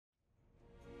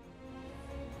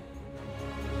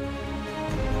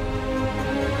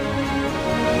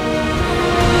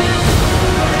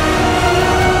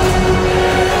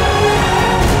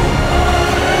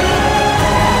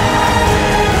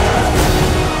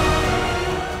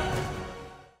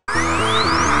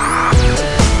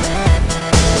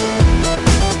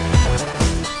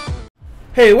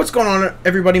Hey, what's going on,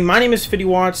 everybody? My name is Fitty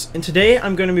Watts, and today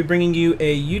I'm going to be bringing you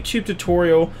a YouTube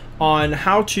tutorial on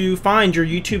how to find your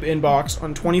YouTube inbox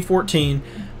on 2014.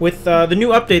 With the new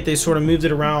update, they sort of moved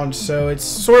it around, so it's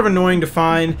sort of annoying to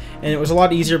find, and it was a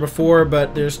lot easier before,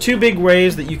 but there's two big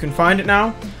ways that you can find it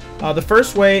now. The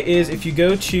first way is if you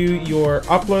go to your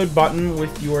upload button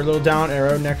with your little down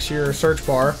arrow next to your search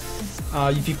bar.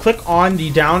 If you click on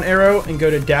the down arrow and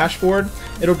go to dashboard,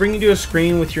 it'll bring you to a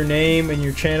screen with your name and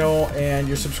your channel and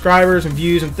your subscribers and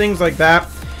views and things like that.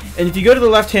 And if you go to the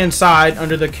left hand side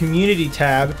under the community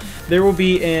tab, there will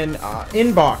be an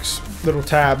inbox little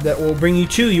tab that will bring you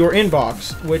to your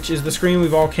inbox, which is the screen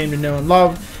we've all came to know and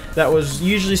love. That was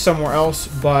usually somewhere else,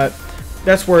 but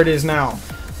that's where it is now.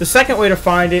 The second way to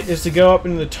find it is to go up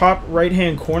in the top right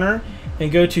hand corner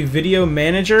and go to Video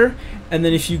Manager, and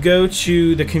then if you go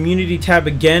to the Community tab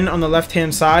again on the left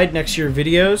hand side next to your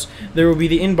videos, there will be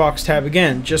the Inbox tab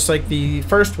again, just like the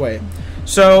first way.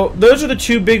 So those are the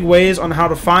two big ways on how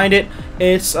to find it.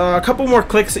 It's a couple more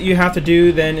clicks that you have to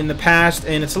do than in the past,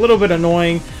 and it's a little bit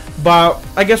annoying, but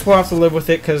I guess we'll have to live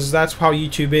with it because that's how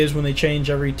YouTube is when they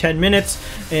change every 10 minutes,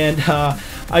 and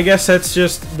I guess that's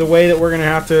just the way that we're going to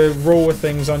have to roll with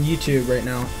things on YouTube right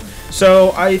now.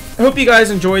 So I hope you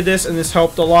guys enjoyed this and this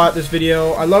helped a lot, this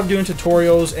video. I love doing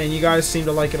tutorials and you guys seem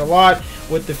to like it a lot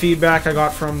with the feedback I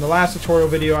got from the last tutorial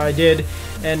video I did.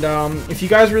 And if you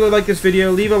guys really like this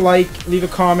video, leave a like, leave a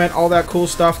comment, all that cool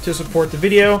stuff to support the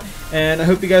video. And I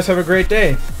hope you guys have a great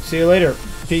day. See you later.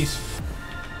 Peace.